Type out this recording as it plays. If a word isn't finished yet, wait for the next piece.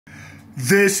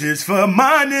This is for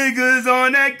my niggas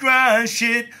on that grind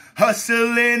shit,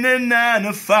 hustling a 9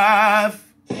 to 5.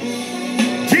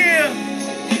 Yeah,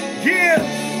 yeah,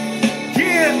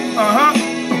 yeah,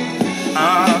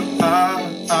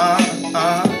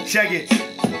 check it.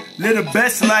 Live the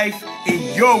best life in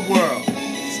your world.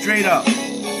 Straight up.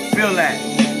 Feel that.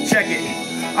 Check it.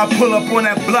 I pull up on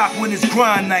that block when it's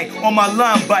grind night on my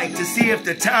line bike to see if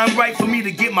the time right for me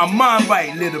to get my mind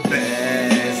right. Live the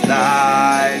best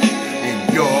life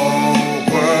in your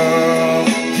world.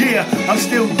 Yeah, I'm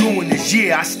still doing this.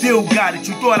 Yeah, I still got it.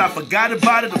 You thought I forgot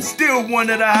about it? I'm still one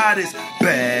of the hottest.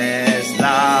 Best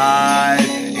life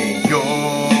in your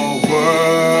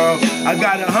world. I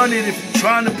got 100 if you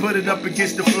trying to put it up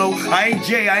against the flow. I ain't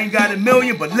Jay, I ain't got a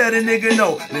million, but let a nigga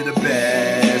know. Live the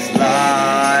best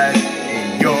life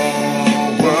in your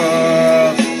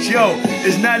world. Yo,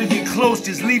 it's not even close,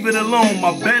 just leave it alone.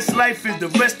 My best life is the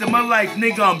rest of my life,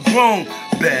 nigga, I'm grown.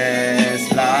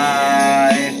 Best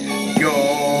life in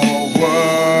your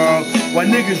world. While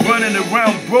niggas running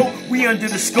around broke, we under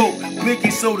the scope.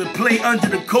 Blinking soda play under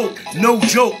the coke. No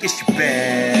joke, it's your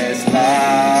best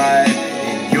life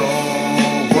in your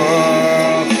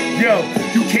world. Yo,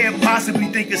 you can't possibly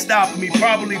think of stopping me.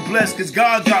 Probably blessed cause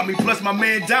God got me. Plus my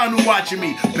man down who watching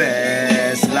me.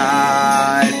 Best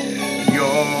life in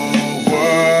your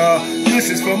world. This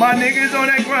is for my niggas on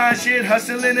that grind shit,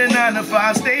 hustling a 9 to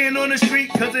 5, staying on the street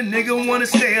cause a nigga wanna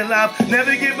stay alive.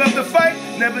 Never give up the fight,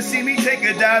 never see me take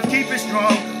a dive, keep it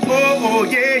strong. Oh,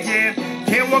 yeah, yeah.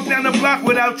 Can't walk down the block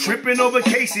without tripping over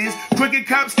cases. Crooked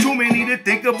cops too many to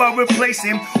think about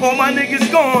replacing. All my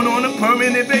niggas gone on a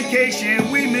permanent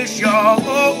vacation. We miss y'all.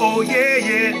 Oh, yeah,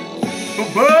 yeah.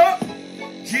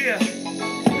 Yeah.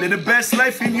 Live the best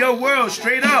life in your world,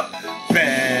 straight up.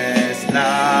 Best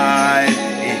life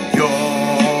in your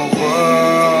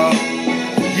world.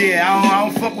 Yeah, I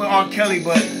don't fuck with R. Kelly,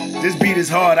 but this beat is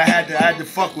hard. I had to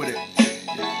fuck with it.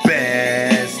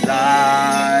 Best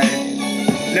life.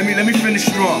 Let me finish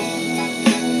strong.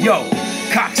 Yo,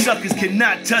 cocksuckers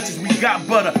cannot touch us. We got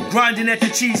butter, grinding at the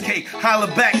cheesecake. Holla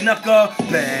back, knucker.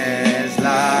 Best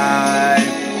life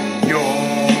in your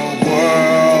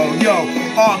world. Yo,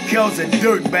 R. Kel's a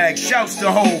dirtbag. Shouts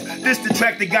to Hov. This the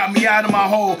track that got me out of my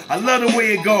hole. I love the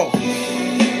way it go.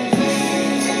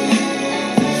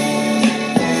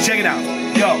 Check it out.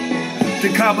 Yo. The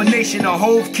combination of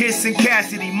Hov, Kiss, and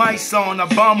Cassidy. My song, I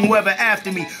bomb whoever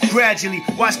after me. Gradually,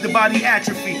 watch the body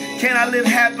atrophy. Can I live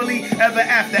happily ever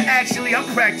after? Actually, I'm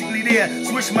practically there.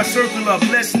 Switch my circle up,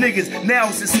 less niggas. Now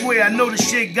it's a swear. I know the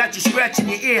shit got you scratching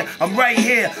your ear. I'm right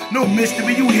here. No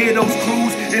mystery, you hear those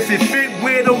clues. If it fit,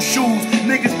 wear those shoes.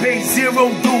 Niggas pay 0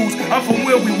 dues. I'm from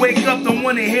where we wake up, don't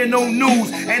wanna hear no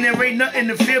news. And there ain't nothing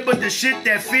to fear but the shit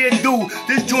that fear do.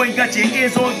 This joint got your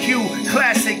ears on cue.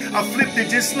 Classic, I flipped it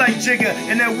just like Jigga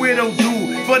and that weirdo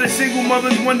dude. For the single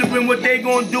mothers wondering what they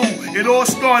gon' do. It all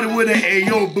started with an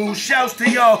Ayo boo. Shouts to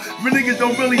y'all, real niggas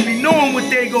don't really be knowing what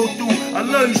they go through. I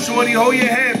love you, shorty, hold your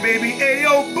head, baby.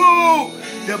 Ayo boo.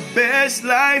 The best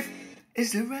life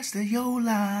is the rest of your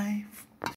life.